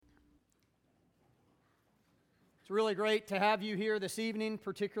really great to have you here this evening.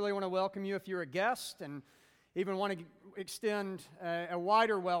 Particularly want to welcome you if you're a guest, and even want to extend a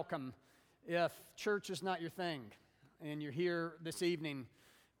wider welcome if church is not your thing and you're here this evening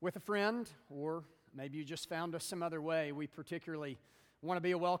with a friend, or maybe you just found us some other way. We particularly want to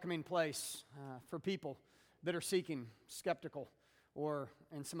be a welcoming place for people that are seeking, skeptical, or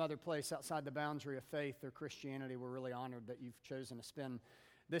in some other place outside the boundary of faith or Christianity. We're really honored that you've chosen to spend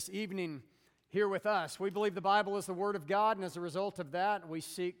this evening here with us. We believe the Bible is the Word of God, and as a result of that, we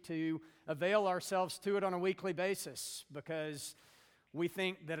seek to avail ourselves to it on a weekly basis because we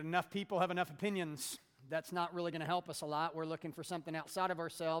think that enough people have enough opinions. That's not really going to help us a lot. We're looking for something outside of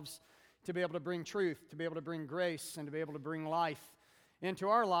ourselves to be able to bring truth, to be able to bring grace, and to be able to bring life into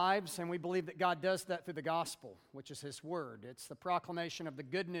our lives, and we believe that God does that through the gospel, which is His Word. It's the proclamation of the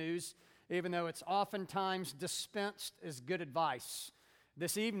good news, even though it's oftentimes dispensed as good advice.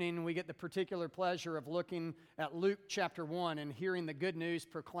 This evening, we get the particular pleasure of looking at Luke chapter 1 and hearing the good news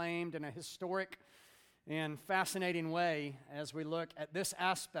proclaimed in a historic and fascinating way as we look at this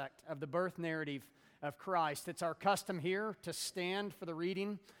aspect of the birth narrative of Christ. It's our custom here to stand for the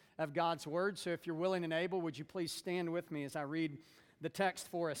reading of God's Word, so if you're willing and able, would you please stand with me as I read the text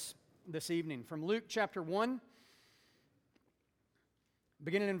for us this evening from Luke chapter 1,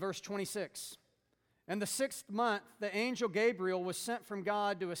 beginning in verse 26. In the 6th month, the angel Gabriel was sent from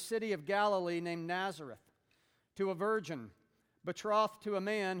God to a city of Galilee named Nazareth, to a virgin betrothed to a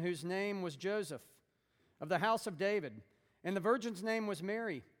man whose name was Joseph, of the house of David. And the virgin's name was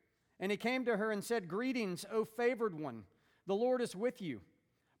Mary. And he came to her and said, "Greetings, O favored one, the Lord is with you."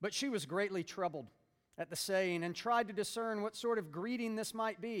 But she was greatly troubled at the saying, and tried to discern what sort of greeting this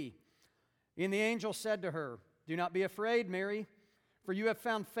might be. And the angel said to her, "Do not be afraid, Mary, for you have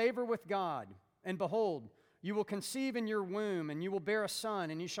found favor with God. And behold, you will conceive in your womb, and you will bear a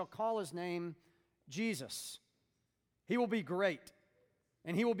son, and you shall call his name Jesus. He will be great,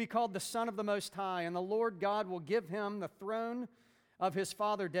 and he will be called the Son of the Most High, and the Lord God will give him the throne of his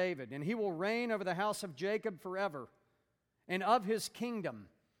father David, and he will reign over the house of Jacob forever, and of his kingdom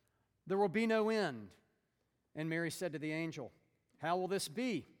there will be no end." And Mary said to the angel, "How will this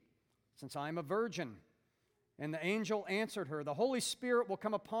be, since I am a virgin?" And the angel answered her, "The Holy Spirit will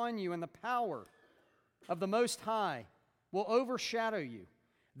come upon you, and the power of the Most High will overshadow you.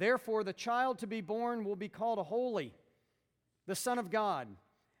 Therefore, the child to be born will be called holy, the Son of God.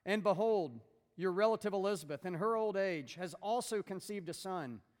 And behold, your relative Elizabeth, in her old age, has also conceived a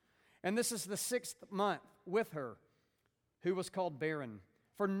son. And this is the 6th month with her, who was called barren.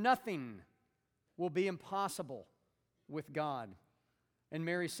 For nothing will be impossible with God." And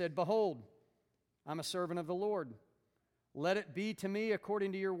Mary said, "Behold, I'm a servant of the Lord. Let it be to me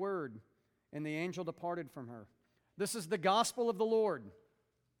according to your word." And the angel departed from her. This is the gospel of the Lord.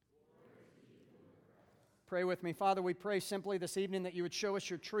 Pray with me. Father, we pray simply this evening that you would show us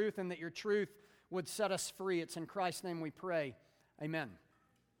your truth and that your truth would set us free. It's in Christ's name we pray. Amen.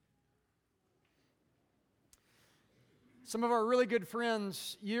 Some of our really good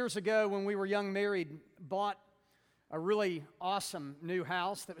friends years ago when we were young married bought a really awesome new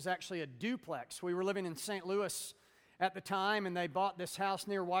house that was actually a duplex. We were living in St. Louis at the time, and they bought this house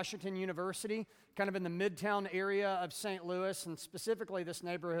near Washington University, kind of in the midtown area of St. Louis, and specifically this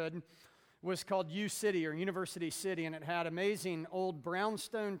neighborhood was called U City or University City, and it had amazing old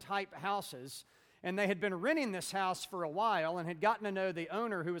brownstone-type houses. And they had been renting this house for a while and had gotten to know the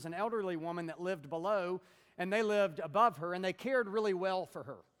owner, who was an elderly woman that lived below, and they lived above her, and they cared really well for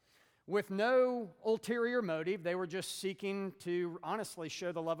her. With no ulterior motive, they were just seeking to honestly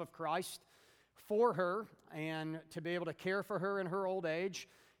show the love of Christ for her and to be able to care for her in her old age.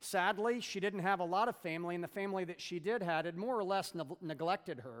 Sadly, she didn't have a lot of family, and the family that she did had more or less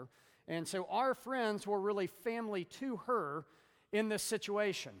neglected her. And so our friends were really family to her in this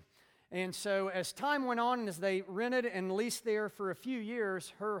situation. And so as time went on and as they rented and leased there for a few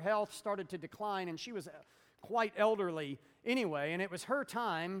years, her health started to decline, and she was quite elderly anyway, and it was her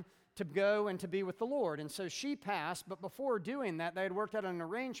time to go and to be with the Lord. And so she passed, but before doing that, they had worked out an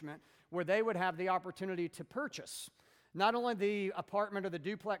arrangement where they would have the opportunity to purchase not only the apartment or the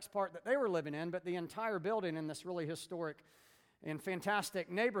duplex part that they were living in, but the entire building in this really historic and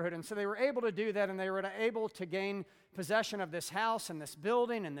fantastic neighborhood. And so they were able to do that, and they were able to gain possession of this house and this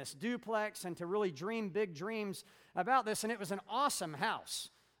building and this duplex and to really dream big dreams about this. And it was an awesome house,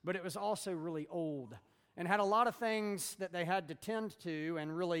 but it was also really old and had a lot of things that they had to tend to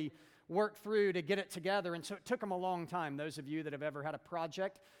and really work through to get it together. And so it took them a long time. Those of you that have ever had a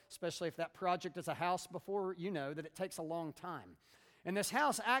project, especially if that project is a house before, you know that it takes a long time. And this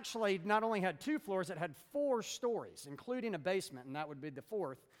house actually not only had 2 floors, it had 4 stories, including a basement, and that would be the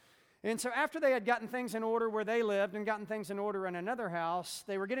 4th. And so after they had gotten things in order where they lived and gotten things in order in another house,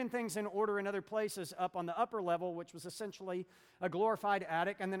 they were getting things in order in other places up on the upper level, which was essentially a glorified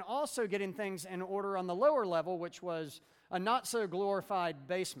attic, and then also getting things in order on the lower level, which was a not-so-glorified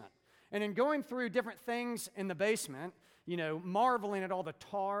basement. And in going through different things in the basement, marveling at all the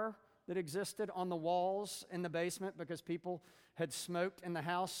tar that existed on the walls in the basement because people had smoked in the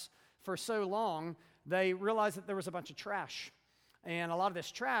house for so long, they realized that there was a bunch of trash. And a lot of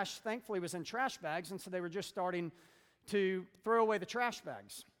this trash, thankfully, was in trash bags, and so they were just starting to throw away the trash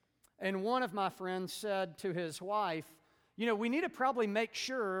bags. And one of my friends said to his wife, we need to probably make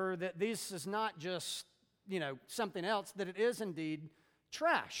sure that this is not just, something else, that it is indeed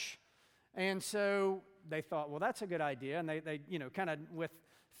trash. And so they thought, well, that's a good idea. And they kind of with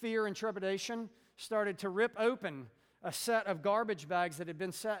fear and trepidation, started to rip open a set of garbage bags that had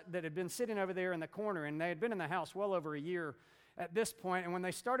been sitting over there in the corner. And they had been in the house well over a year at this point, and when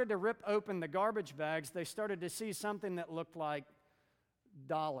they started to rip open the garbage bags, they started to see something that looked like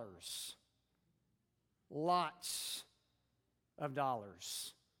dollars. Lots of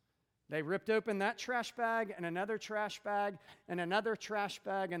dollars. They ripped open that trash bag and another trash bag and another trash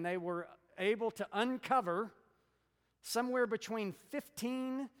bag, and they were able to uncover somewhere between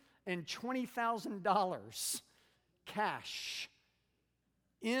 $15,000 and $20,000 cash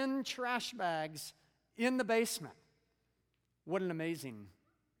in trash bags in the basement. What an amazing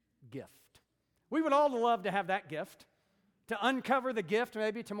gift. We would all love to have that gift, to uncover the gift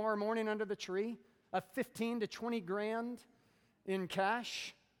maybe tomorrow morning under the tree of 15 to 20 grand in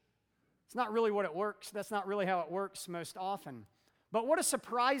cash. It's not really what it works. That's not really how it works most often. But what a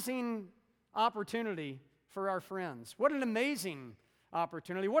surprising opportunity for our friends. What an amazing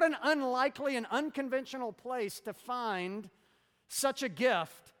opportunity. What an unlikely and unconventional place to find such a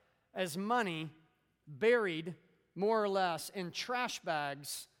gift as money buried more or less in trash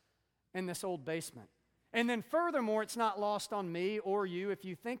bags in this old basement. And then furthermore, it's not lost on me or you if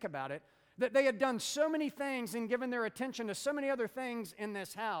you think about it, that they had done so many things and given their attention to so many other things in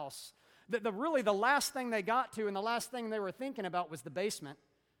this house that the last thing they got to and the last thing they were thinking about was the basement.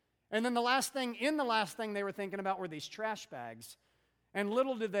 And then the last thing they were thinking about were these trash bags. And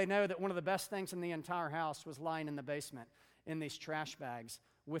little did they know that one of the best things in the entire house was lying in the basement in these trash bags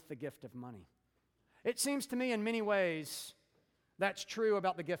with the gift of money. It seems to me in many ways that's true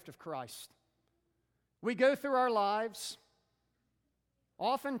about the gift of Christ. We go through our lives,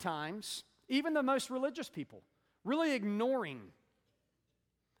 oftentimes, even the most religious people, really ignoring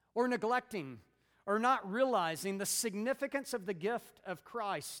or neglecting or not realizing the significance of the gift of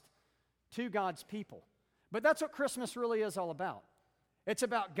Christ to God's people. But that's what Christmas really is all about. It's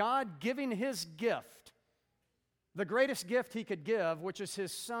about God giving His gift, the greatest gift He could give, which is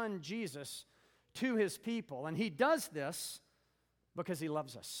His Son, Jesus, to His people. And He does this because He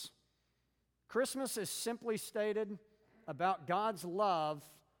loves us. Christmas is simply stated about God's love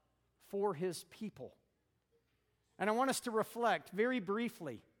for His people. And I want us to reflect very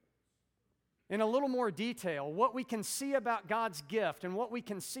briefly, in a little more detail, what we can see about God's gift and what we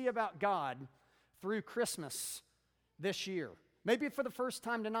can see about God through Christmas this year. Maybe for the first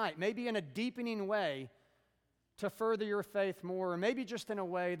time tonight, maybe in a deepening way to further your faith more, or maybe just in a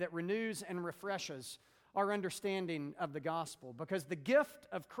way that renews and refreshes our understanding of the gospel. Because the gift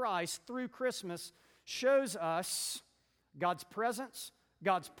of Christ through Christmas shows us God's presence,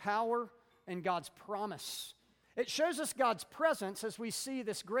 God's power, and God's promise. It shows us God's presence as we see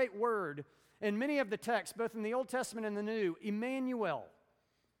this great word in many of the texts, both in the Old Testament and the New, Emmanuel,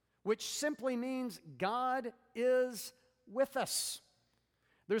 which simply means God is with us.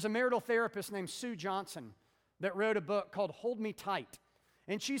 There's a marital therapist named Sue Johnson that wrote a book called Hold Me Tight.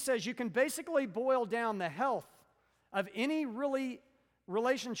 And she says you can basically boil down the health of any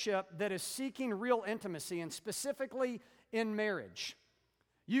relationship that is seeking real intimacy, and specifically in marriage.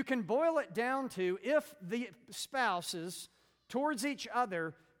 You can boil it down to if the spouses towards each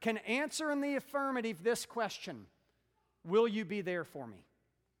other can answer in the affirmative this question: will you be there for me?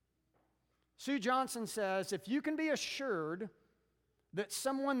 Sue Johnson says if you can be assured that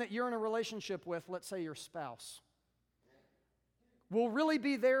someone that you're in a relationship with, let's say your spouse, will really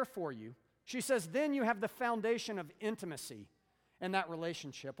be there for you, she says then you have the foundation of intimacy in that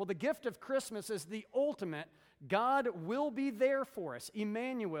relationship. Well, the gift of Christmas is the ultimate. God will be there for us.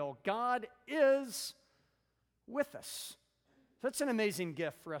 Emmanuel, God is with us. That's an amazing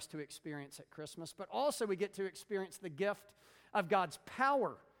gift for us to experience at Christmas, but also we get to experience the gift of God's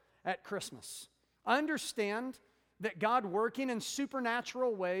power at Christmas. Understand that God working in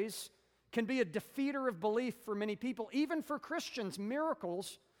supernatural ways can be a defeater of belief for many people. Even for Christians,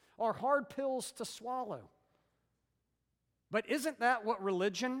 miracles are hard pills to swallow. But isn't that what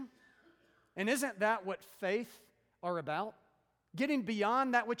religion And isn't that what faith are about? Getting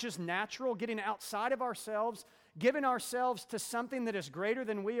beyond that which is natural, getting outside of ourselves, giving ourselves to something that is greater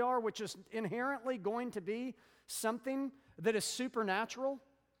than we are, which is inherently going to be something that is supernatural.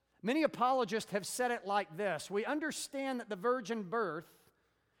 Many apologists have said it like this: we understand that the virgin birth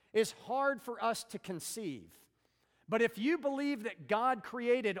is hard for us to conceive. But if you believe that God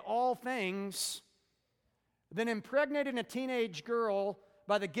created all things, then impregnating a teenage girl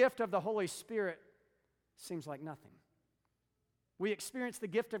by the gift of the Holy Spirit seems like nothing. We experience the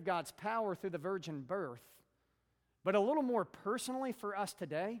gift of God's power through the virgin birth. But a little more personally for us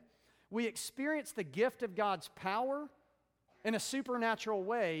today, we experience the gift of God's power in a supernatural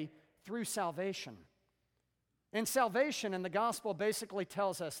way through salvation. And salvation in the gospel basically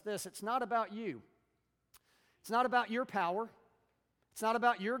tells us this: it's not about you. It's not about your power. It's not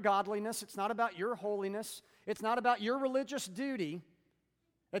about your godliness. It's not about your holiness. It's not about your religious duty.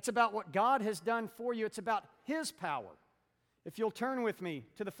 It's about what God has done for you. It's about His power. If you'll turn with me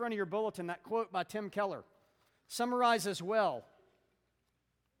to the front of your bulletin, that quote by Tim Keller summarizes well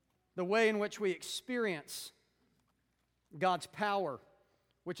the way in which we experience God's power,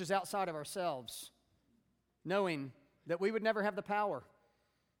 which is outside of ourselves, knowing that we would never have the power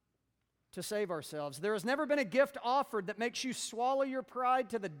to save ourselves. There has never been a gift offered that makes you swallow your pride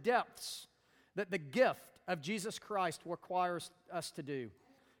to the depths that the gift of Jesus Christ requires us to do.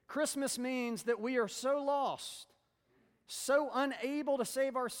 Christmas means that we are so lost, so unable to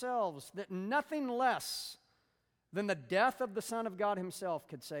save ourselves, that nothing less than the death of the Son of God Himself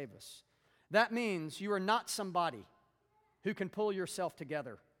could save us. That means you are not somebody who can pull yourself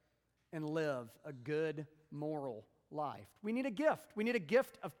together and live a good moral life. We need a gift. We need a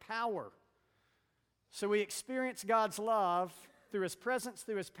gift of power. So we experience God's love through His presence,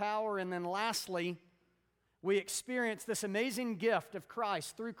 through His power, and then lastly, we experience this amazing gift of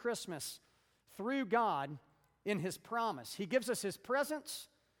Christ through Christmas, through God in His promise. He gives us His presence,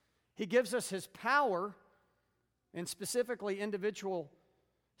 He gives us His power, and specifically individual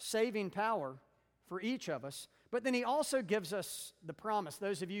saving power for each of us. But then He also gives us the promise.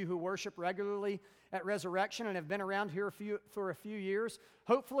 Those of you who worship regularly at Resurrection and have been around here for a few years,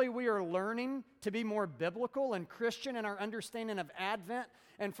 hopefully we are learning to be more biblical and Christian in our understanding of Advent,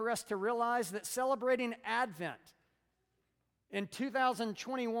 and for us to realize that celebrating Advent in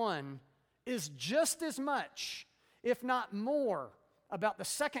 2021 is just as much, if not more, about the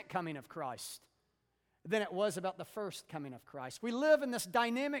second coming of Christ than it was about the first coming of Christ. We live in this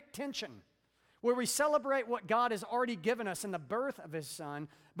dynamic tension where we celebrate what God has already given us in the birth of His Son,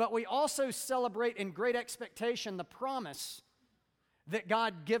 but we also celebrate in great expectation the promise that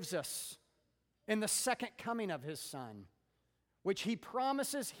God gives us in the second coming of His Son, which He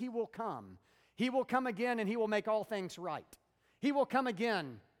promises He will come. He will come again and He will make all things right. He will come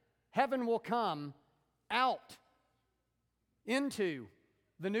again. Heaven will come out into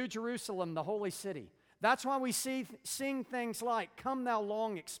the New Jerusalem, the holy city. That's why we sing things like, "Come thou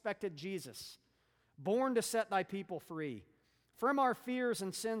long expected Jesus, born to set thy people free. From our fears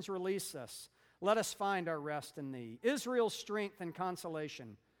and sins release us. Let us find our rest in thee. Israel's strength and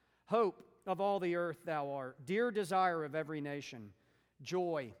consolation, hope of all the earth thou art, dear desire of every nation,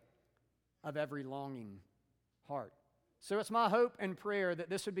 joy of every longing heart." So it's my hope and prayer that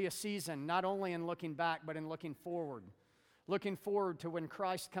this would be a season not only in looking back, but in looking forward to when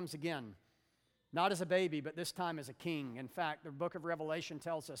Christ comes again, not as a baby, but this time as a king. In fact, the book of Revelation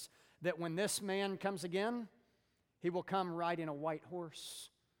tells us that when this man comes again, He will come riding a white horse,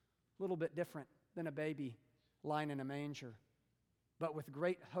 a little bit different than a baby lying in a manger. But with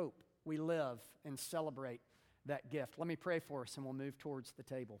great hope, we live and celebrate that gift. Let me pray for us and we'll move towards the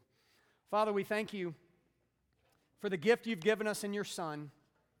table. Father, we thank You for the gift You've given us in Your Son.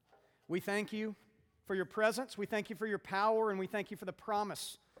 We thank You for Your presence. We thank You for Your power, and we thank You for the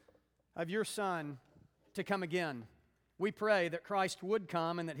promise of Your Son to come again. We pray that Christ would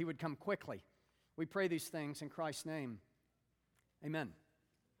come and that He would come quickly. We pray these things in Christ's name. Amen.